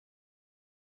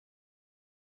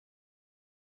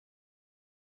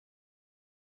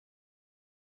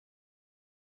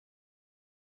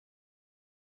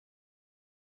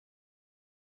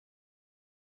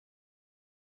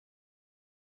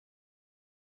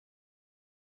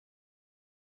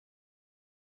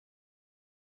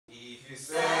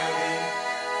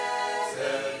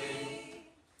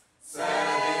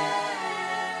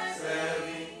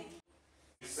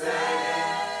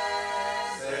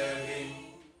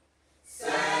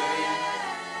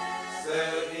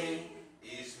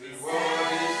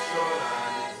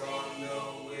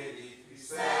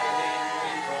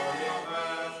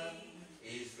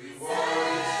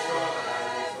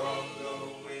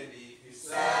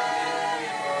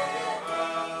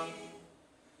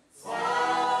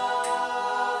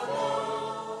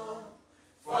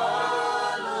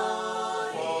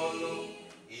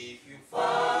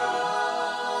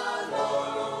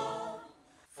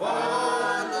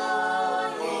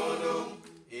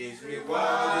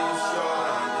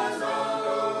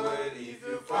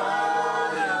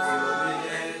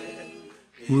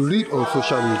We read on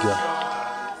social media,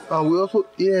 and we also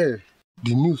hear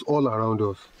the news all around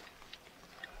us.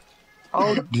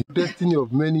 How the destiny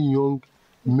of many young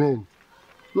men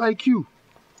like you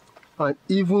and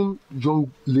even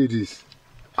young ladies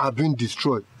are being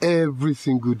destroyed every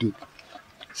single day.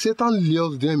 Satan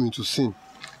lures them into sin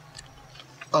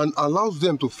and allows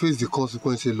them to face the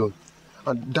consequences alone.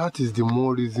 And that is the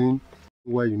more reason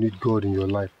why you need God in your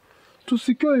life, to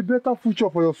secure a better future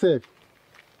for yourself.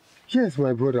 Yes,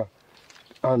 my brother.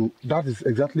 And that is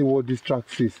exactly what this track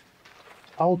says.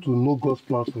 How to know God's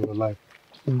plans for your life.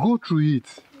 Go through it.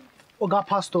 Oga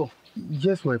Pastor.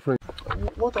 Yes, my friend.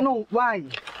 What? No, why?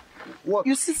 What?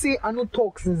 You say I no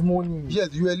talk since morning.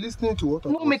 Yes, you are listening to what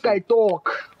I'm saying. No make I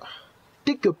talk.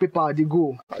 Take your paper, they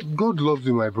go. God loves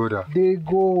you, my brother. They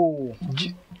go.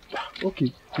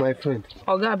 Okay, my friend.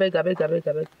 Oga, abeg.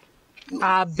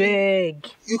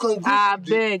 You can go.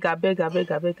 Abeg.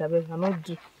 I not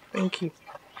do. Thank you.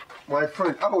 My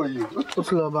friend, how are you?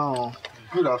 What's love about?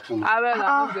 Good afternoon. Abeg,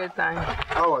 I no get time.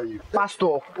 How are you?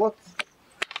 Pastor. What?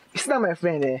 Is that my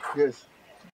friend eh? Yes.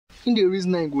 In the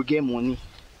reason I go get money.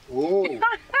 Oh.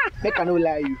 Make I no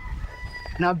lie you.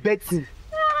 Now betting.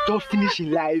 Don't finish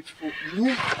in life.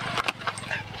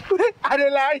 I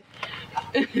don't lie.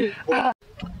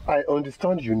 I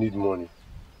understand you need money.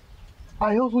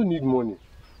 I also need money.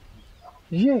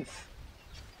 Yes.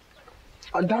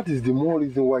 And that is the more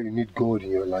reason why you need God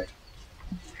in your life.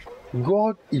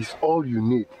 God is all you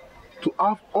need to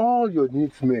have all your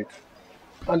needs met.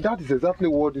 And that is exactly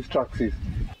what this track says.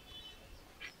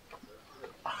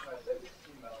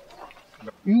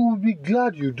 You will be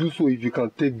glad you do so if you can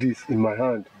take this in my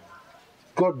hand.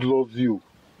 God loves you.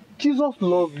 Jesus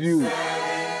loves you.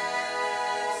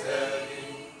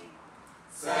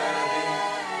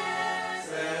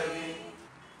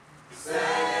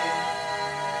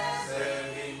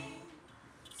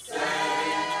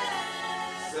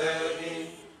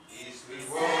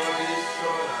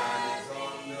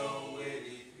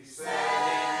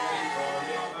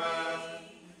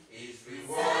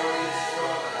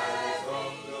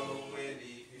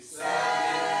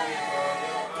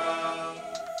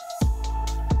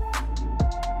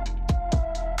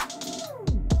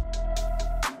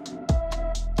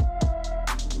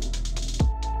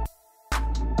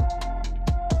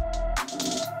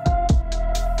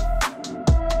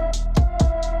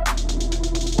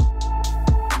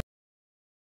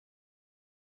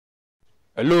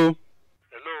 Hello? Hello,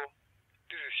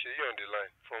 this is Sheyi on the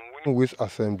line from Winning Ways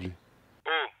Assembly.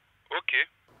 Oh, okay.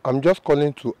 I'm just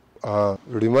calling to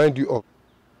remind you of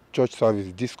church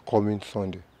service this coming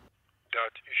Sunday.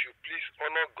 That you should please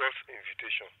honor God's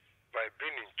invitation by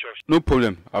being in church. No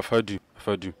problem, I've heard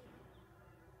you.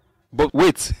 But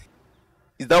wait,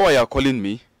 is that why you're calling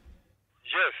me?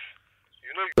 Yes,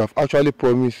 you have actually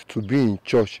promised to be in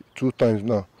church 2 times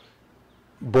now,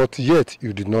 but yet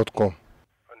you did not come.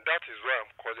 That is why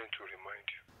I'm calling to remind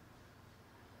you.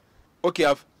 Okay,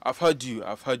 I've heard you.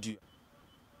 I will be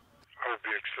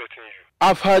expecting you.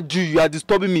 I've heard you. You are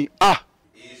disturbing me.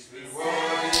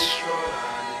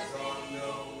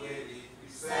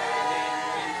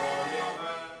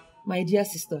 My dear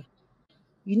sister,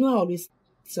 you know I always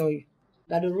tell you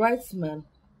that the right man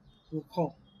will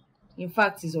come. In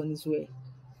fact, he's on his way.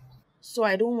 So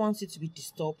I don't want you to be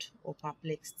disturbed or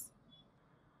perplexed.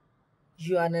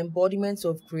 You are an embodiment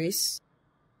of grace,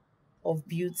 of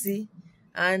beauty,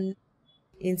 and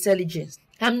intelligence.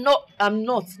 I'm not.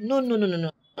 No.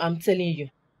 I'm telling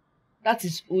you. That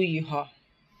is who you are.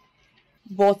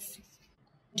 But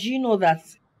do you know that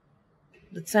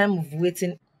the time of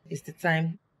waiting is the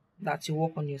time that you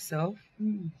work on yourself?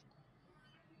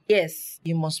 Yes,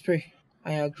 you must pray.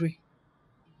 I agree.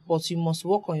 But you must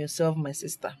work on yourself, my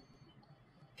sister.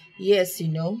 Yes,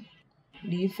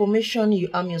 the information you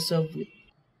arm yourself with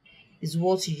is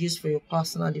what you use for your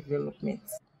personal development.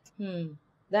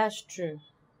 That's true.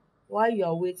 While you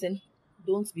are waiting,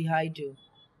 Don't be idle.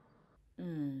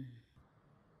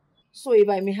 So, if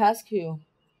I may ask you,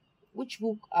 which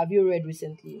book have you read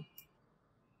recently?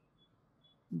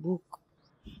 Book.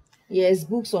 Yes,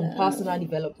 books on personal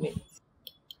development.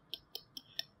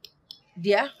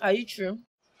 Dear, are you true?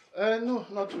 No,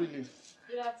 not really.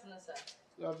 Good afternoon, sir.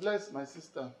 You are blessed, my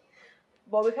sister.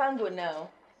 But we can't go now.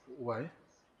 Why?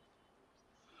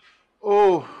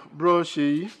 Oh, bro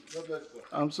Sheyi.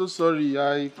 I'm so sorry.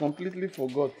 I completely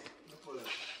forgot.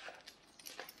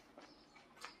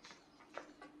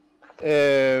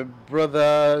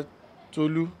 Brother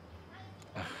Tolu.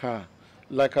 Aha.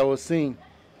 Like I was saying,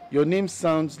 your name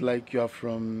sounds like you are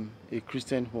from a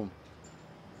Christian home,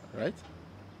 right?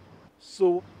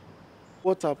 So,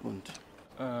 what happened?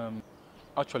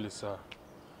 Actually, sir,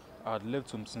 I had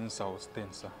left home since I was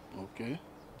 10, sir. Okay.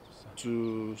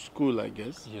 To school, I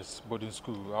guess? Yes, boarding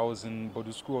school. I was in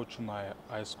boarding school all through my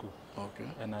high school. Okay.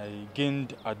 And I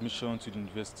gained admission to the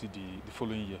university the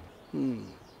following year. Yes,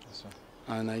 sir.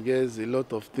 And I guess a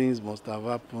lot of things must have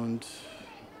happened.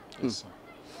 Yes, sir.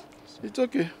 It's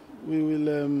okay. We will.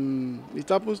 It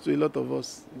happens to a lot of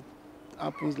us. It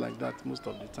happens like that most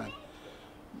of the time.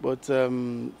 But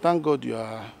thank God you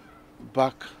are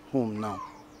back home now.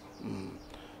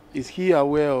 Is he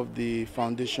aware of the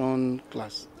foundation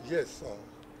class? Yes, sir.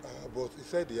 But he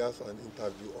said he has an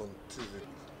interview on Tuesday,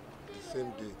 the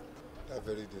same day, that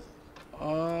very day.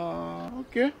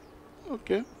 Okay.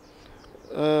 Okay.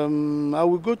 I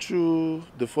will go through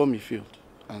the form he filled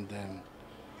and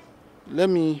let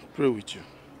me pray with you.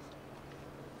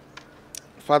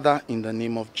 Father, in the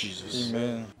name of Jesus.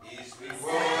 Amen.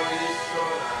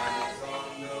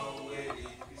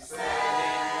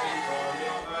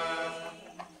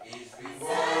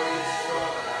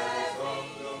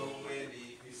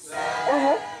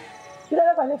 Kí ló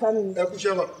dé pẹ̀lú ìfàmì mi? Ẹ kú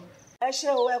iṣẹ́ wa. Ẹ ṣe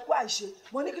o, ẹ kú àìṣe.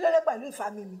 Mo ní kí ló dé pẹ̀lú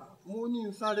ìfàmì mi? Mo ní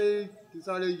sáré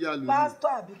ya lò ní.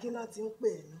 Pásítọ̀ àbí kí náà ti ń pè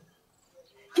é ná.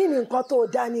 Kí ni nǹkan tó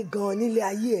dání gan-an nílé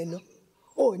ayé ẹ̀ ná?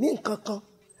 O ò ní nǹkan kan.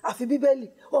 Àfi Bíbélì,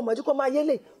 o mọ̀jú kó máa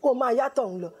yélè, kó máa yàtọ̀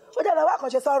ń lọ. Ó jẹ́ lọ́wọ́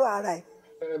àkànṣe sọ̀rọ̀ ara ẹ̀.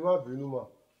 Ẹ má bínú mà.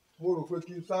 Mo rò pé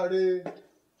kí n sáré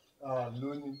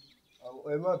lónìí.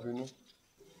 Ẹ má bínú.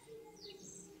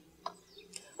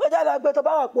 Ó jẹ́ lọ gbé tó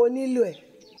bá wà pé o nílò ẹ̀.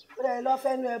 Ó dẹ̀ lọ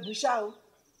fẹ́nu ẹ̀ bù ṣá o.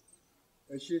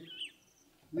 Ẹ ṣé,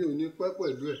 mi ò ní pẹ́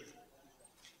pẹ̀lú ẹ̀.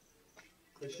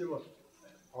 Ẹ ṣé mà,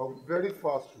 I'll be very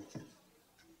fast with you.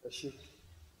 Ẹ ṣé.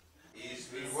 His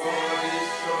reward is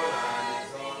sure and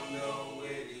is on the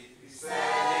way. If you send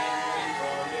him with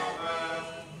all your heart,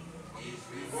 his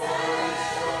reward is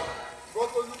sure.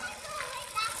 Brotolu.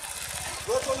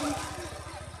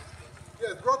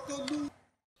 Yes, Brotolu.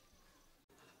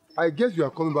 I guess you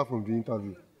are coming back from the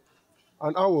interview.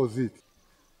 And how was it?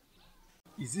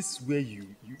 Is this where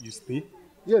you stay?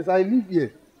 Yes, I live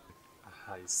here.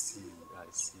 I see.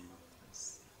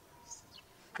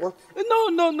 What?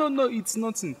 No, it's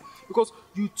nothing. Because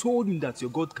you told him that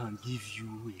your God can give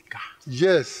you a car.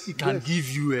 Yes. He can give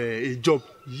you a job.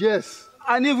 Yes.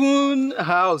 And even a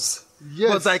house.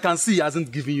 Yes. But I can see he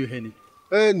hasn't given you any.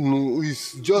 No,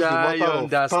 it's just a matter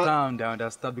of I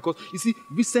understand. Because, you see,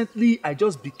 recently I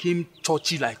just became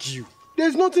churchy like you.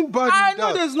 There's nothing bad in that. I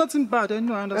know there's nothing bad. I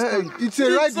know, I understand. It's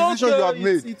a right decision you have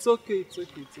made. It's okay.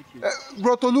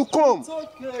 Brotolu, come. It's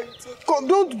okay. Come,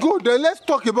 don't go there. Let's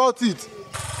talk about it.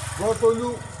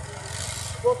 Brotolu,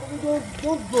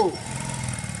 don't go.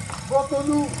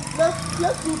 Brotolu,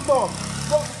 let's do talk.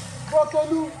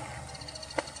 Brotolu.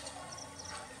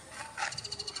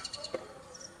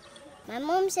 My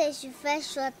mom says she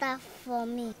fetch water for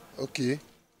me. Okay.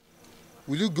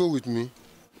 Will you go with me?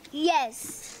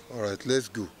 Yes. All right, let's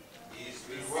go. His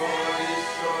reward is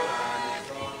sure and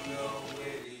is on the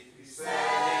way. If you send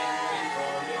him with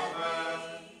all your heart,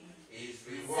 his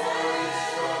reward is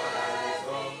sure and is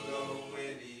on the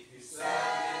way. If you send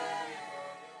him with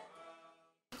all your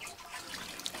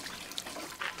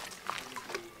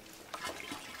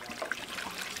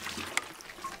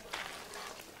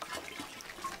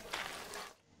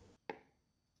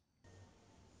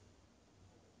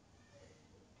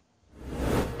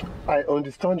I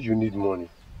understand you need money.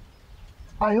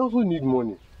 I also need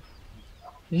money.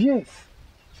 Yes.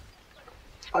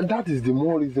 And that is the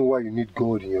more reason why you need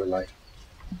God in your life.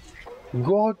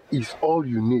 God is all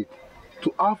you need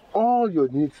to have all your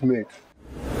needs met.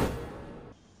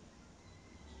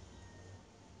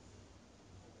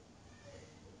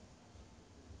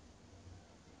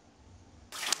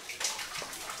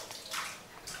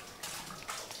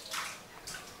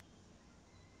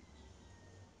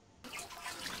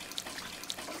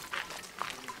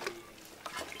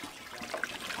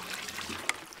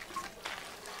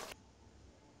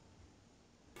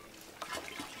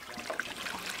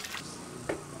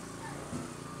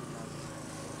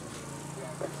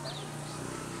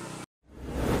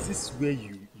 where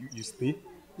you stay?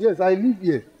 Yes, I live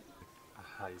here.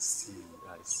 I see.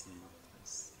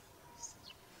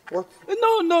 What?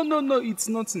 No, it's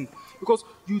nothing. Because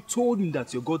you told me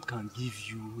that your God can give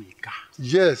you a car.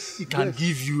 Yes. He can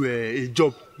give you a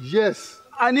job. Yes.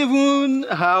 And even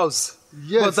a house.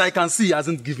 Yes. But I can see he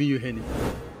hasn't given you any.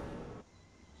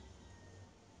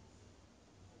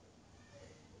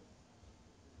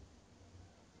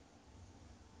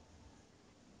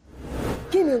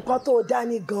 Kí ni nǹkan tó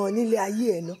dání gan nílé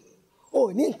ayé ẹ̀ ná?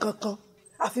 O ní nǹkan kan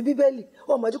àfi Bíbélì.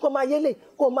 O mọ̀jú kó máa yélé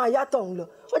kó máa yàtọ̀ ń lọ.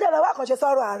 Ó jẹ́ lọ́wọ́ àkànṣe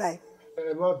sọ̀rọ̀ ara ẹ̀.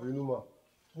 Ẹ má bínú mà.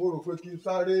 Mo rò pé kí n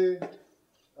sáré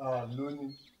lónìí.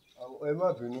 Ẹ má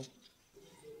bínú.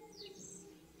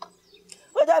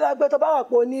 Ó jẹ́ lọ gbé tó bá wà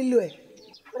pé o nílò ẹ̀.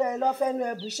 Ó dẹ̀ lọ fẹ́nu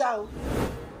ẹ̀ bùṣà o.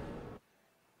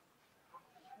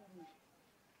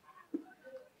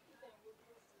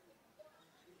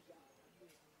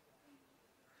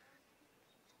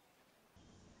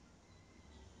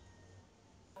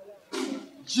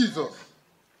 Jesus.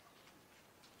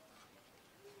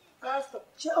 Pastor,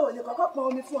 ṣé o lè kọ́kọ́ pọn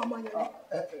omi fún ọmọ yẹn?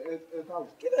 Káwọ̀.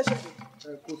 Kí ló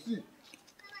ṣẹlẹ̀? Kò sí.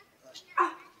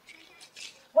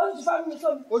 Wọ́n ti fá mi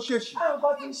sómi. Ó ṣèṣì.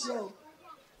 Nǹkan ti ń ṣe o.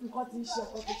 Nǹkan ti ń ṣe.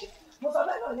 Mo sọ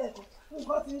bẹ́ẹ̀ náà lẹ́ẹ̀kan.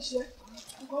 Nǹkan ti ń ṣe.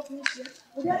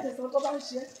 Orí ẹ̀jẹ̀sán tó bá ń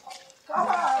ṣe.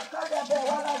 Káwá kájà bẹ́ẹ̀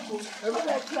wá lágbo. Ó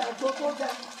lè fi àgbo tó dá.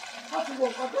 Wọ́n ti wo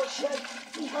nǹkan tó ṣe.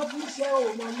 Nǹkan ti ń ṣe o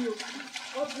mọ̀ ní o.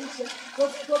 Wọ́n ti ń ṣe. Kó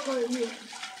fi tó kan èmi o.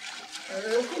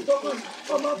 Òkú tó kàn mí.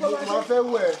 Ọmọ tó bá ṣe. Mo fẹ́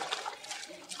wẹ̀.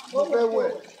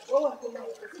 Ó wà tó bá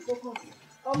òkú tó kàn mí.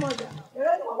 Ọmọ ìjà.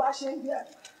 Eré ni wọ́n bá ṣe ń bí ẹ̀.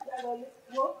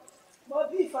 Mo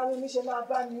bí ìfani mi ṣe máa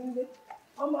bá mi nílé.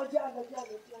 Ọmọ jẹ́ àlọ́.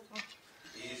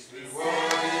 His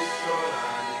reward is sure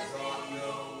and is on the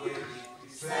way.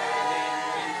 He's selling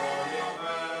with all your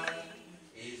mind.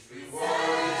 His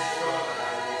reward is sure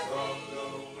and is on the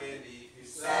way.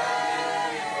 He's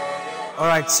selling with all your mind. All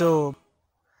right, so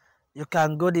you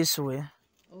can go this way.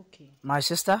 Okay. My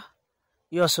sister,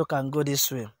 you also can go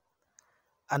this way.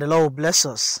 And the Lord will bless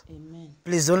us. Amen.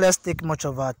 Please don't let's take much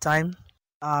of our time.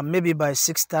 Maybe by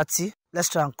 6:30, let's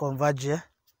try and converge here.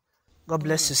 God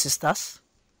bless you, sisters.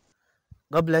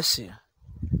 God bless you.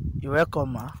 You're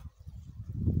welcome, ma.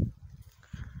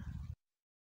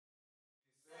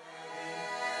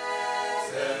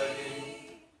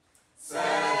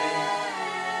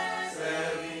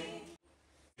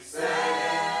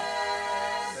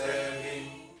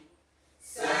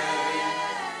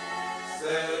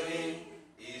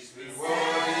 His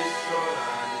reward is sure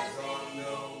and is on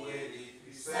the way. If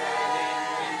you selling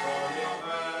with all your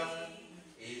mind,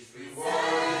 his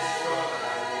reward is sure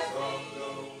and is on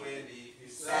the way. If you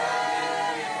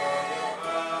selling with all your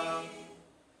mind,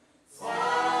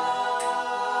 follow.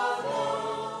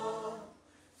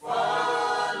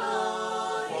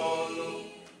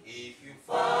 If you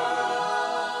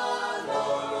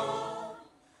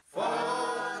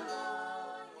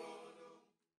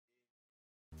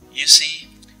You see,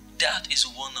 that is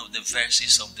one of the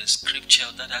verses of the scripture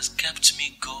that has kept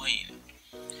me going.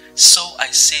 So I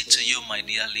say to you, my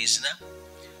dear listener,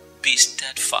 be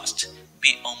steadfast,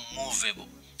 be unmovable,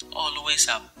 always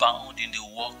abound in the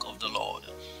work of the Lord,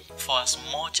 for as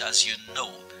much as you know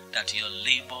that your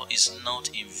labor is not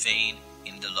in vain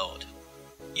in the Lord.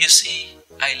 You see,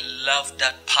 I love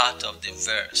that part of the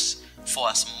verse, for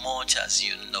as much as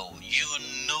you know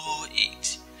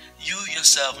it. You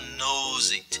yourself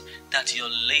knows it, that your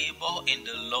labor in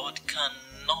the Lord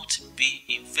cannot be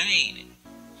in vain.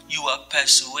 You are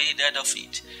persuaded of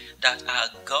it, that our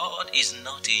God is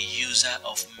not a user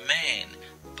of men,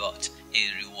 but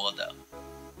a rewarder.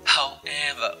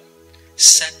 However,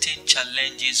 certain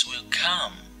challenges will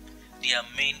come. Their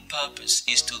main purpose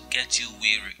is to get you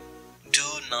weary.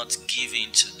 Do not give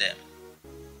in to them.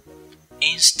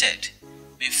 Instead,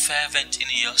 be fervent in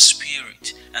your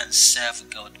spirit and serve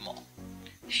God more.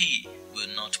 He will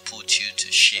not put you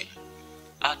to shame.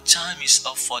 Our time is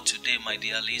up for today, my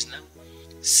dear listener.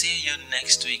 See you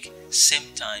next week,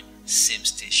 same time, same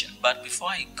station. But before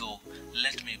I go,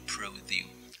 let me pray with you.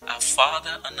 Our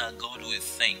Father and our God, we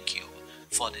thank you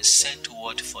for the sent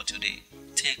word for today.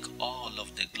 Take all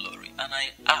of the glory, and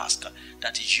I ask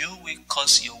that you will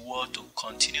cause your word to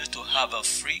continue to have a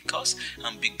free course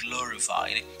and be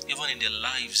glorified even in the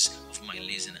lives of my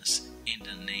listeners. In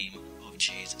the name of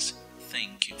Jesus.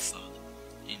 Thank you, Father.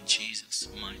 In Jesus'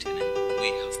 mighty name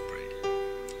we have prayed.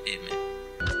 Amen.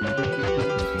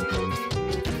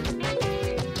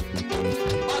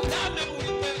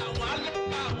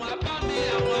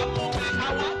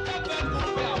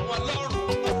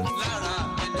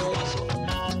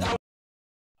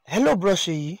 Hello, Bro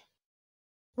Sheyi.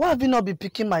 Why have you not been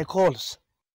picking my calls?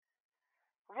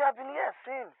 We have been here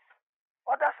since.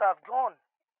 Others have gone.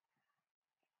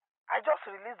 I just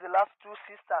released the last 2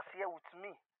 sisters here with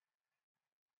me.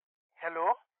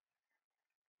 Hello?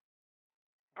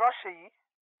 Brushy?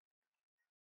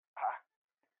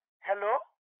 Hello?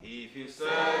 If you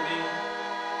serve him,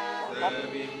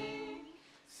 serve him,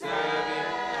 serve him,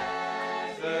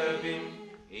 serve him.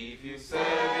 If you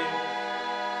serve him,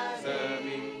 serve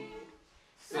him,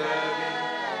 serve him,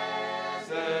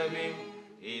 serve him.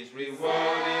 His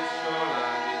reward is sure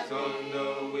and it's on the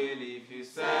will. If you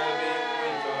serve him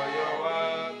with all your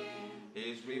heart,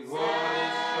 his reward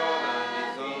is sure and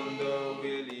it's on the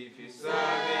will. If you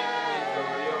serve him with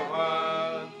all your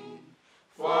heart,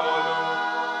 follow.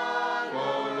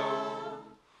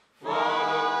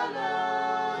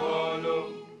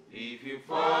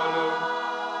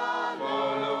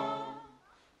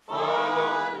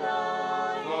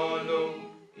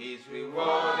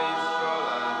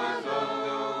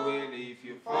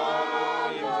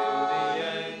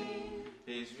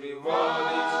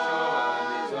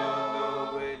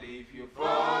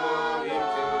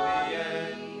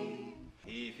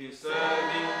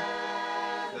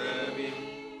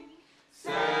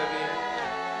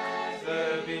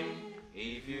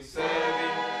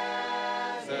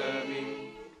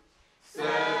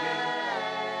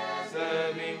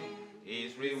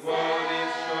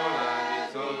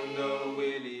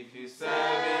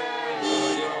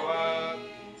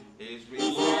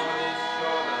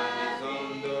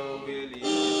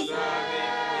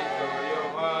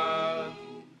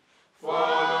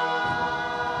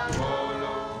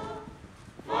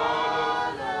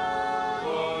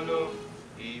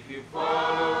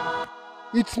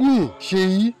 It's me,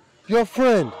 Sheyi, your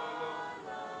friend,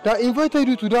 that invited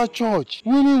you to that church,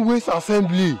 Winning Ways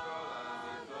Assembly.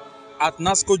 At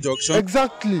NASCO Junction?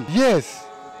 Exactly, yes.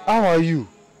 How are you?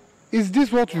 Is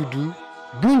this what you do?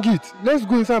 Bring it. Let's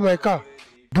go inside my car.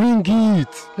 Bring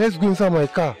it. Let's go inside my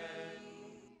car.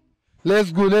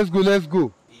 Let's go, let's go, let's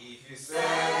go. If you serve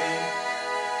him,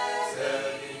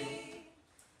 serve him,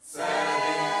 serve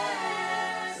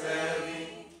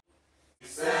him,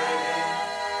 serve him, serve him,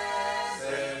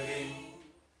 serve him,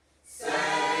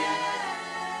 serve him,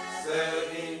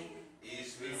 serve him. His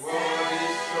reward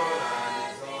is sure and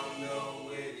it's on the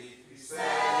way. If you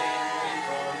serve him with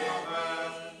all your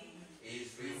heart, his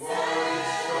reward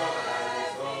is sure and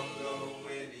it's on the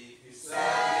way. If you serve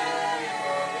him with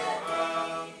all your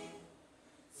heart,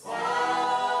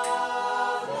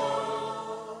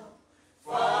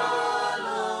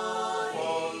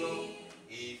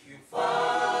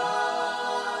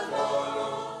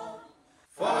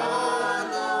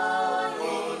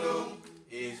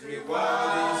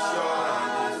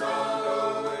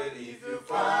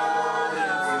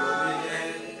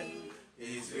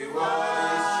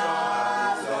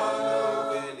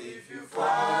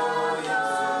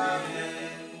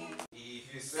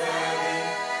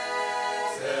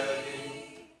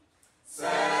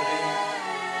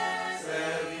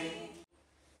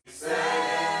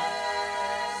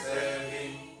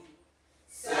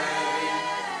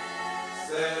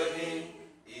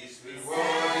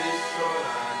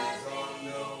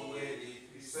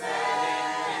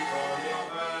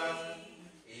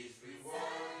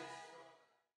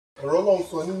 ọ̀rọ̀ Ọlọ́run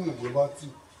sọ nínú ìwé Mátì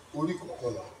orí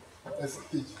 11 ẹsẹ̀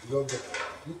 22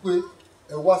 wípé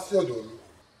ẹ wá sí ọ̀dọ̀ mi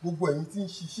gbogbo ẹ̀yin tí ń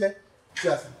ṣiṣẹ́ tí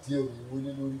a sì di ẹrù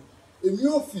wọlé lórí èmi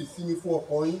yóò fi ìsinmi fún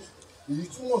ọkàn yín èyí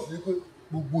túmọ̀ sí wípé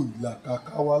gbogbo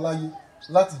ìlàkàkà wa láyé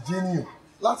láti jẹ́ ènìyàn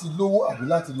láti lówó àbí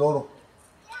láti lọ́rọ̀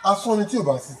asán ni tí ò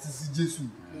bá sì ti sí Jésù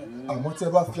àmọ́ tí ẹ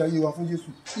bá fi ayé wa fún Jésù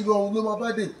ìrọ̀rùn ló máa bá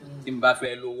dé. tí n bá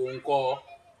fẹ́ lówó ńkọ́.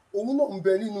 owó náà ń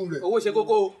bẹ nínú rẹ̀. owó ṣe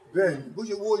kókó. bẹ́ẹ̀ ni bó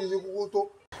ṣe owó ṣe kókó tó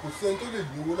kò sí ẹni tó lè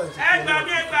ní owó láì ṣe kókó. ẹ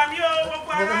gbà mí o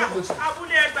gbogbo ara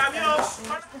abúlé ẹ gbà mí o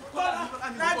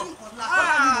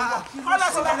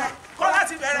kọ́lá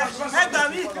ti bẹ̀rẹ̀ ẹ gbà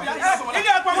mí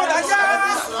ilé ọ̀pọ̀ mọ́ dájá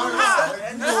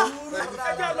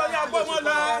ẹjẹ́ lọ ní agbó mọ́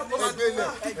lọ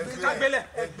agbélẹ̀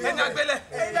ẹni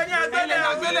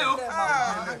agbélẹ̀ o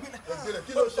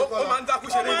ó máa ń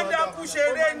dákú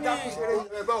ṣeré ní.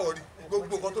 ẹ bá wọ̀ rí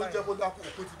gbogbo nǹkan tó ń jẹ́ kó dákú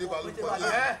òkú ti dé bá lóko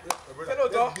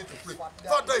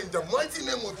Father, in the mighty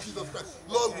name of Jesus Christ,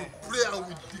 Lord, we pray and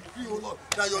we decree, oh Lord,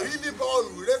 that your healing power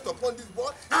will rest upon this boy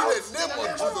in the name of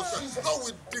Jesus Christ. Lord,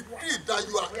 we decree that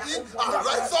you are in and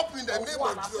rise up in the name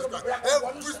of Jesus Christ.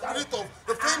 Every spirit of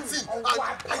the fainting, and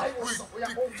we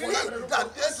decree that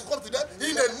end to come to them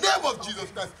in the name of Jesus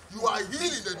Christ. You are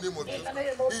healed in the name of Jesus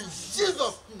Christ. In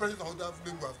Jesus' precious name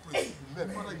we have prayed. Amen.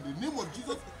 Father, in the name of of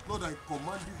Jesus, Lord, I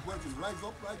command this boy to rise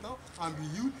up right now and be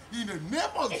healed in the name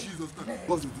of Jesus Christ.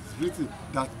 Because it is written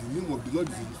that the name of the Lord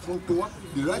is a strong tower.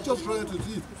 The righteous run into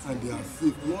it and they are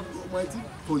safe. Lord Almighty,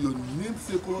 for your name's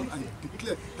sake, Lord, I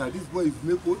declare that this boy is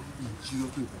made whole in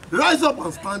Jesus' name. Rise up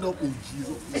and stand up in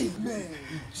Jesus' name. Amen.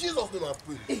 In Jesus' name I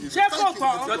pray.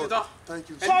 Thank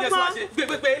you.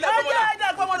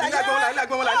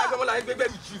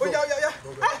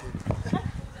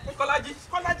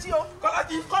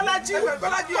 Kọ́lájí.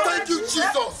 Thank you,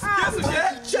 Jesus.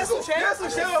 Jésù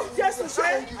ṣe.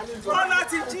 Kọ́lá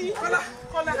ti jí. Kọ́lá.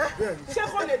 Ṣé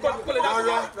kò lè gbọ́? Kò lè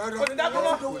dákọ́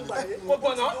mọ́. Kò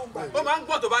gbọ̀nà. Ó máa ń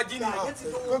gbọ́ tó bá jí ni.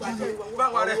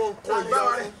 Báwa rẹ̀.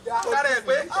 Lára ẹ̀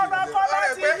pé. Ọ̀rọ̀ Kọ́lá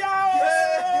ti yá o.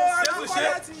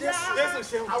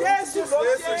 Jésù ló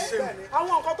ṣe.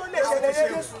 Àwọn nǹkan tó lè ṣẹlẹ̀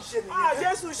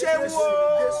Jésù ṣe wo.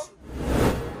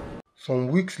 Some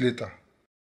weeks later,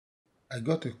 I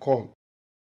got a call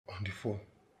on the phone.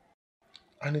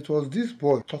 And it was this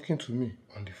boy talking to me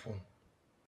on the phone.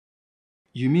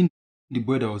 You mean the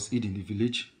boy that was hid in the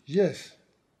village? Yes.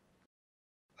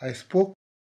 I spoke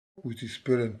with his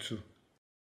parents too.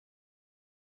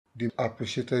 They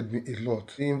appreciated me a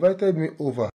lot. They invited me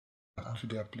over to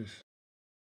their place.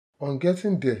 On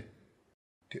getting there,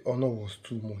 the honor was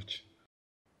too much.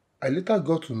 I later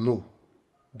got to know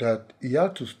that he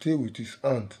had to stay with his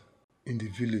aunt in the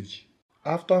village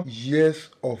after years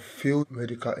of failed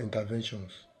medical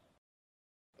interventions.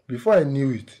 Before I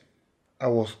knew it, I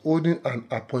was holding an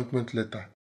appointment letter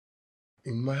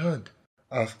in my hand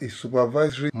as a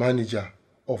supervisory manager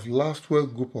of Lastwell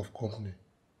Group of Company.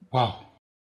 Wow.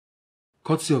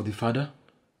 Courtesy of the father?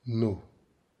 No.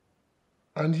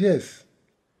 And yes,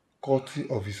 courtesy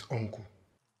of his uncle.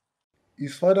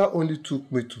 His father only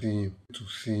took me to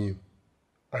see him,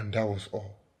 and that was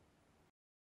all.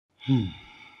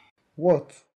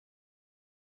 What?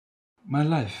 My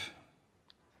life.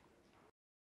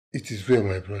 It is well,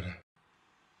 my brother.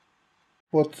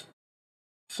 But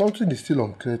something is still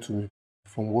unclear to me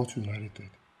from what you narrated.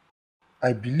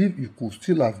 I believe you could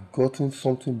still have gotten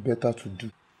something better to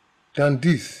do than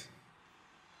this.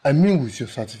 I mean with your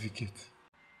certificate.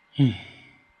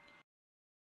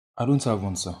 I don't have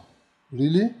one, sir.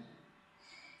 Really?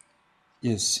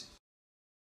 Yes.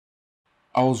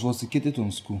 I was rusticated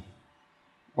on school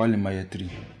while in my year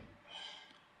 3.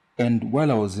 And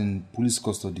while I was in police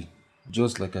custody,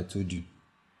 just like I told you,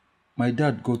 my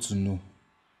dad got to know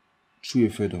through a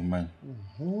friend of mine.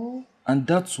 And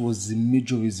that was the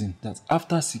major reason that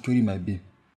after securing my bail,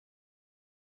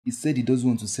 he said he doesn't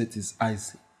want to set his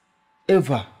eyes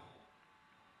ever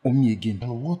on me again.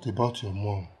 And what about your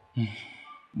mom?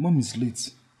 Mom is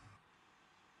late.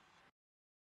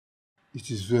 It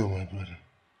is well, my brother.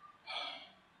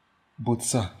 But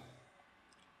sir,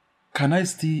 can I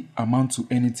still amount to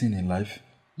anything in life?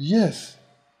 Yes.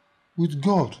 With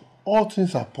God, all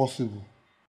things are possible.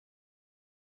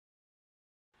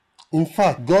 In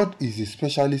fact, God is a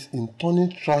specialist in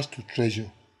turning trash to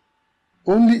treasure.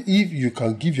 Only if you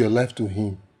can give your life to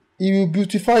Him, He will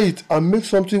beautify it and make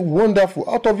something wonderful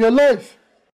out of your life.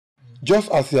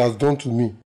 Just as He has done to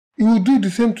me, He will do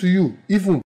the same to you,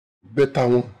 even better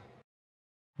one.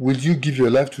 Will you give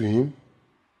your life to Him?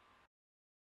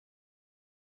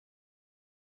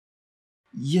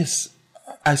 Yes,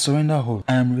 I surrender all.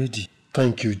 I am ready.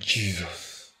 Thank you,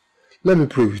 Jesus. Let me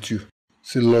pray with you.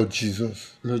 Say, Lord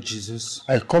Jesus. Lord Jesus.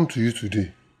 I come to you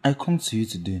today. I come to you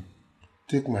today.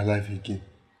 Take my life again.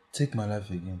 Take my life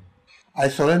again. I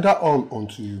surrender all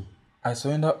unto you. I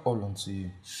surrender all unto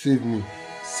you. Save me.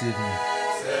 Save me.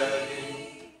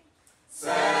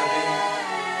 Save